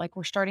social. Like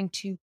we're starting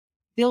to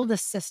build a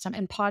system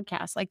and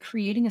podcasts, like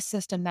creating a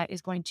system that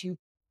is going to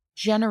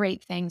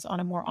generate things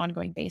on a more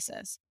ongoing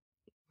basis.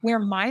 Where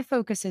my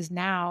focus is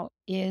now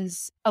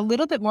is a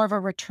little bit more of a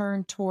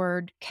return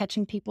toward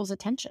catching people's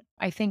attention.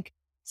 I think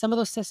some of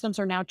those systems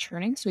are now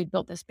churning. So we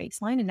built this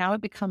baseline and now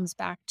it becomes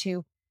back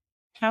to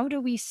how do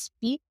we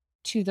speak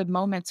to the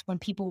moments when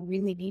people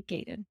really need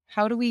Gated?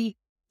 How do we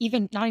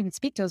even not even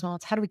speak to those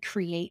moments? How do we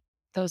create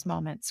those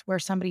moments where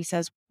somebody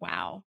says,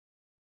 wow,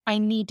 I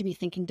need to be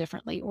thinking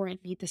differently or I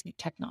need this new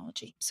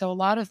technology? So a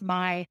lot of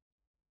my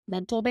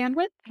mental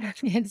bandwidth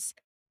is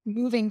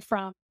moving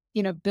from,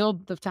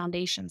 build the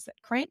foundations that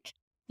crank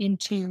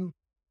into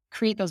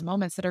create those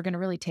moments that are going to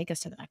really take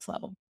us to the next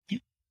level.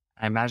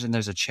 I imagine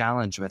there's a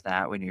challenge with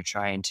that when you're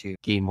trying to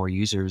gain more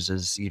users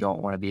is you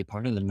don't want to be a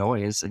part of the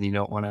noise and you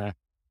don't want to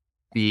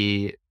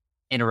be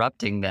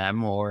interrupting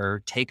them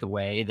or take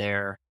away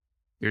their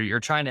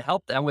you're trying to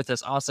help them with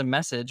this awesome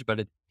message,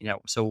 but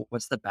so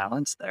what's the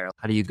balance there?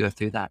 How do you go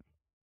through that?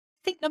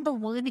 I think number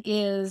one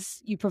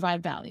is you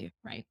provide value,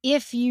 right?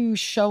 If you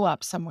show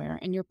up somewhere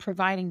and you're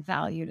providing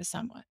value to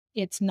someone,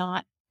 it's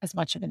not as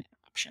much of an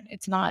interruption.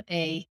 It's not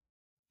a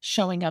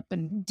showing up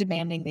and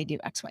demanding they do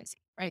XYZ,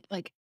 right?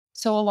 Like,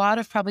 so a lot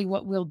of probably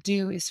what we'll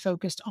do is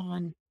focused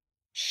on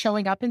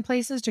showing up in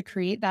places to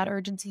create that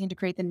urgency and to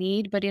create the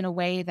need, but in a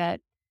way that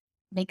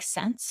makes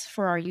sense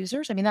for our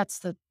users. I mean, that's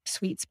the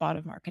sweet spot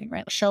of marketing,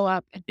 right? Show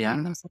up and bring Yeah.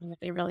 them something that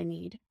they really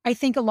need. I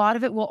think a lot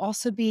of it will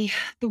also be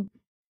the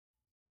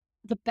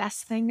the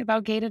best thing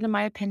about Gated, in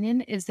my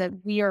opinion, is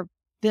that we are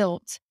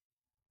built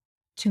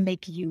to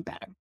make you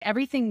better.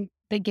 Everything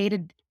that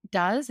Gated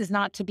does is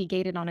not to be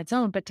gated on its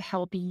own, but to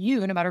help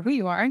you, no matter who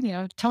you are,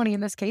 Tony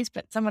in this case,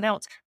 but someone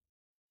else,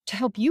 to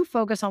help you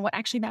focus on what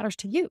actually matters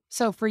to you.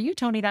 So for you,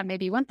 Tony, that may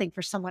be one thing.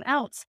 For someone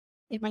else,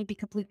 it might be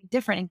completely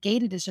different. And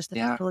Gated is just the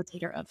Yeah.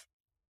 facilitator of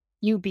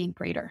you being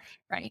greater,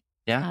 right?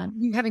 Yeah.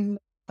 You having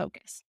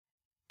focus.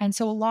 And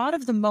so a lot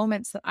of the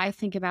moments that I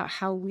think about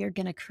how we're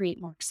going to create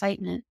more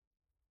excitement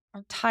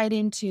are tied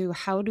into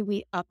how do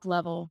we up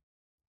level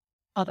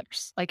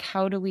others? Like,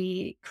 how do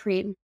we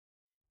create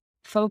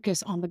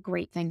focus on the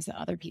great things that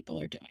other people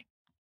are doing?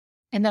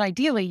 And then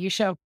ideally, you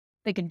show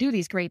they can do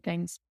these great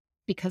things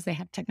because they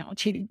have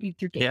technology to be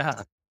through gates.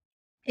 Yeah.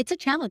 It's a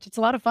challenge. It's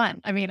a lot of fun.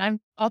 I mean,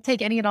 I'll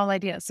take any and all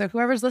ideas. So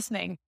whoever's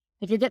listening,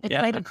 if you're getting Yeah.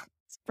 excited,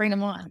 bring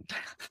them on.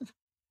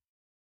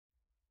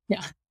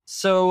 Yeah.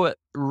 So,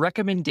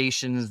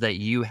 recommendations that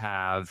you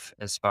have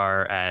as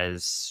far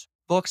as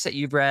books that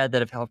you've read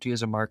that have helped you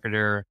as a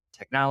marketer,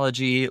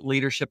 technology,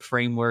 leadership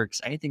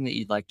frameworks, anything that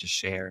you'd like to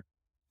share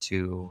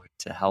to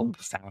Ooh, help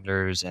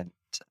founders and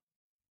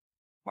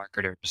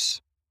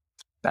marketers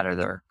better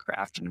their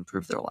craft and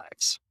improve their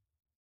lives.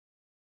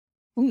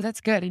 ooh,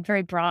 that's good and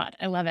very broad.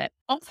 I love it.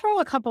 I'll throw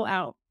a couple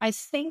out. I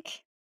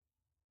think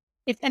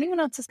if anyone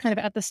else is kind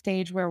of at the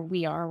stage where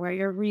we are, where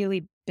you're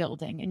really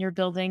building and you're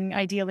building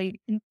ideally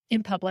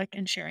in public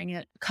and sharing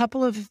it, a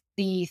couple of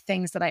the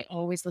things that I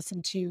always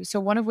listen to. So,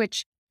 one of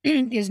which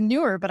is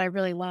newer, but I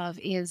really love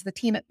is the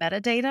team at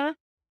Metadata,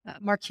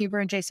 Mark Huber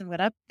and Jason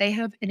Widup. They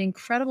have an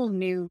incredible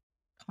new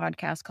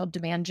podcast called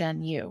Demand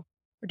Gen U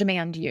or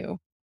Demand You.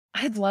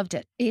 I've loved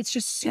it. It's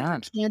just super Yeah.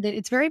 candid.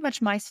 It's very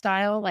much my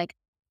style, like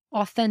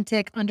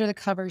authentic, under the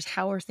covers.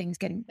 How are things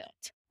getting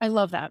built? I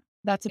love that.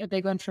 That's a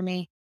big one for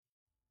me.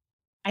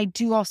 I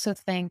do also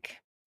think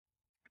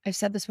I've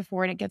said this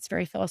before and it gets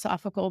very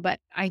philosophical, but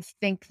I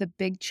think the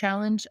big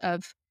challenge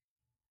of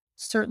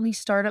certainly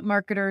startup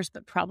marketers,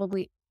 but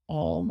probably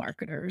all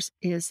marketers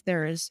is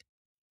there is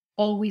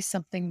always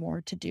something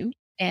more to do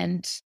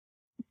and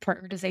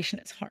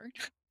prioritization is hard.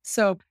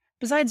 So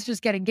besides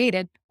just getting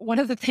gated, one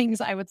of the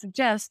things I would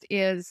suggest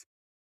is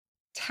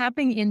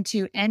tapping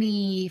into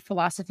any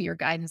philosophy or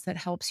guidance that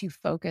helps you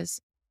focus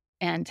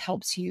and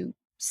helps you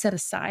set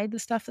aside the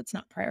stuff that's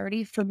not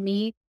priority. For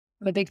me,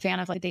 I'm a big fan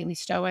of like Daily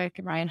Stoic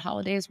and Ryan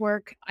Holiday's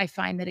work. I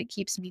find that it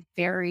keeps me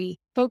very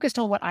focused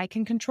on what I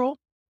can control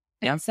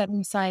and Yeah.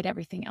 setting aside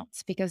everything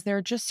else because there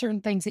are just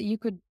certain things that you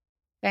could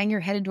bang your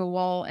head into a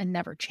wall and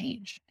never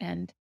change.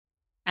 And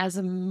as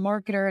a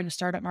marketer and a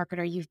startup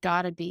marketer, you've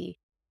got to be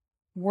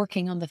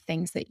working on the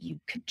things that you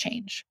could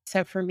change.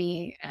 So for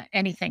me,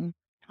 anything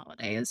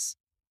holiday is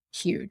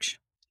huge.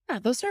 Yeah,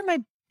 those are my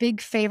big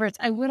favorites.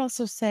 I would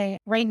also say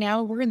right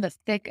now we're in the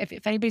thick.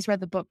 If anybody's read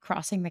the book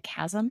Crossing the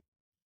Chasm,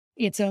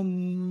 it's a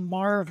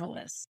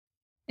marvelous.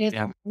 It's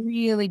Yeah.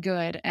 really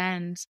good,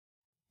 and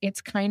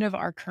it's kind of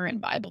our current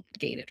Bible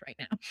gated right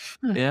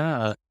now.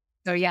 Yeah.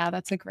 So yeah,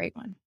 that's a great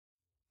one.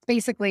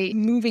 Basically,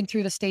 moving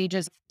through the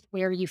stages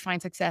where you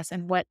find success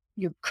and what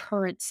your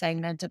current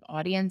segment of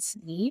audience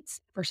needs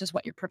versus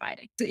what you're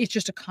providing. So it's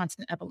just a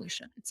constant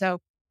evolution.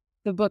 So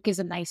the book is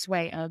a nice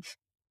way of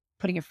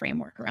putting a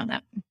framework around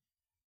that.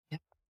 Yeah.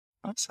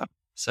 Awesome.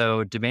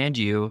 So Demand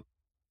You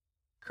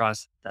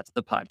that's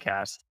the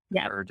podcast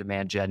Yeah. or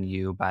Demand Gen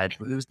You by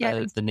who's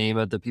Yeah. the name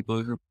of the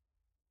people who are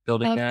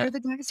building They're that? the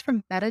guys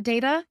from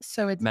Metadata.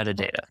 So it's Mark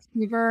Metadata.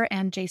 Huber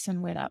and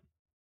Jason Widup.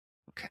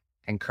 Okay.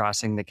 And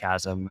crossing the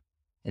chasm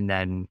and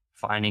then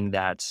finding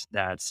that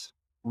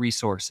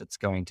resource that's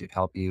going to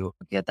help you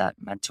get that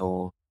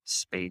mental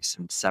space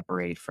and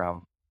separate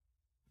from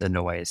the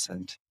noise.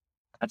 And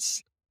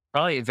that's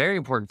probably very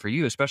important for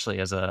you, especially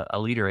as a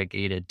leader at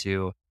Gated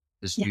too,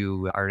 because Yeah.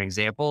 you are an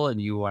example and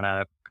you want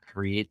to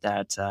create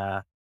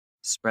that,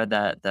 spread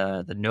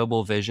the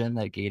noble vision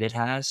that Gated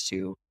has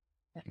to,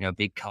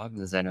 be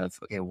cognizant of,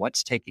 okay,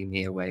 what's taking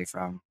me away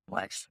from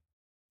life?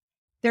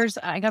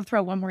 I got to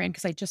throw one more in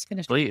because I just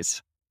finished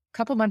Please. a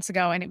couple months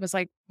ago and it was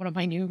like one of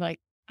my new like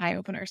eye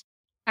openers.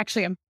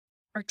 Actually,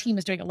 our team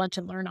is doing a lunch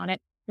and learn on it.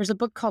 There's a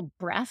book called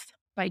Breath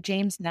by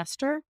James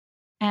Nestor,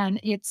 and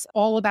it's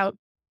all about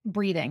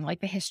breathing,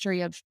 like the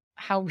history of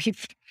how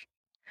we've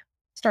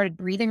started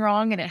breathing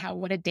wrong and how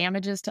what it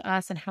damages to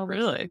us and how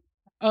Really?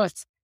 oh,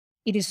 it's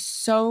It is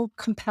so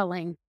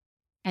compelling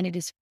and it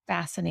is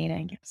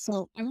fascinating.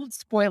 So I won't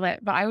spoil it,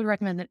 but I would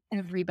recommend that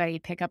everybody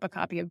pick up a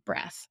copy of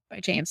Breath by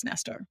James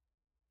Nestor.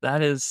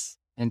 That is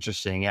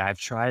interesting. Yeah, I've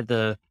tried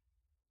the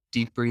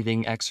deep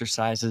breathing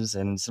exercises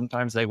and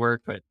sometimes they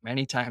work, but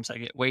many times I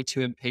get way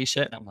too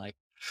impatient. I'm like,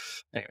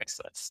 anyways,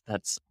 I'm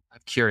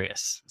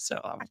curious. So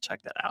I will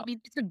check that I out.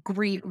 mean, it's a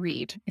great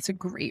read. It's a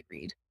great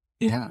read.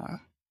 Yeah.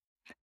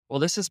 Well,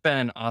 this has been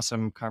an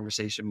awesome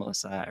conversation,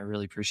 Melissa. I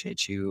really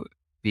appreciate you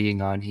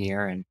being on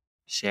here and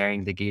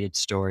sharing the gated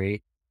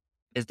story.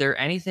 Is there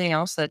anything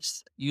else that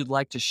you'd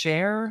like to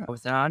share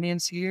with an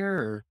audience here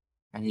or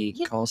any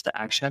Yeah, calls to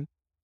action?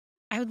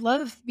 I would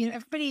love,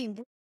 everybody,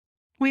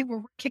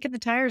 we're kicking the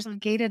tires on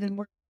Gated and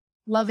we're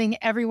loving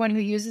everyone who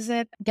uses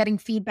it, getting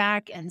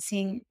feedback and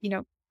seeing,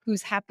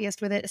 who's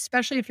happiest with it,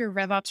 especially if you're a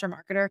RevOps or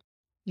marketer.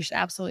 You should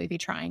absolutely be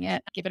trying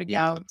it. Give it a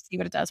Yeah. go, see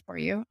what it does for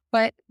you.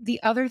 But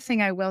the other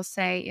thing I will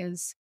say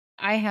is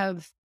I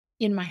have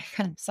in my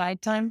kind of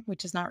side time,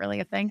 which is not really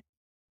a thing,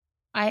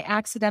 I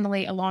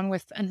accidentally, along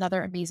with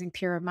another amazing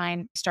peer of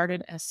mine,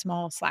 started a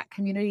small Slack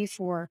community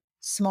for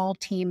small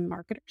team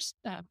marketers,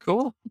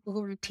 Cool. people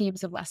who are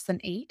teams of less than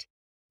 8.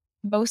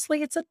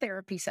 Mostly it's a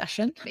therapy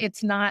session.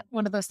 It's not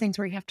one of those things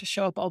where you have to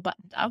show up all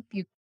buttoned up.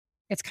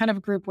 It's kind of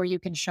a group where you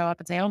can show up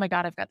and say, "Oh my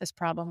God, I've got this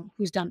problem.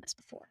 Who's done this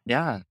before?"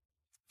 Yeah.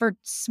 For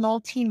small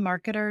team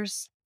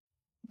marketers,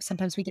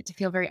 sometimes we get to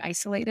feel very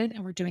isolated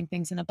and we're doing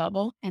things in a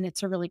bubble, and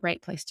it's a really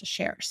great place to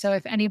share. So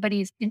if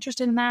anybody's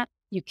interested in that,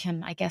 you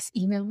can, I guess,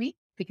 email me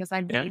because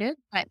I'm Yeah. gated,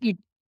 but you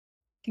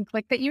can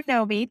click that you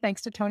know me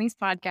thanks to Tony's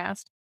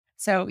podcast.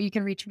 So you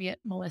can reach me at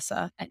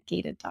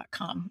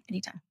melissa@gated.com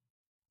anytime.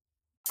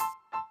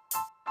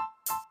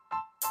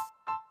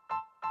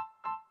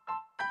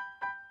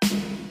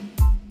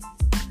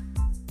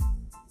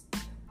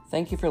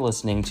 Thank you for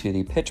listening to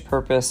the Pitch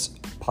Purpose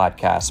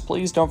podcast.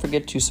 Please don't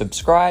forget to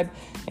subscribe.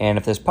 And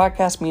if this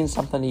podcast means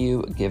something to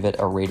you, give it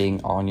a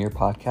rating on your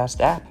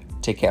podcast app.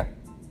 Take care.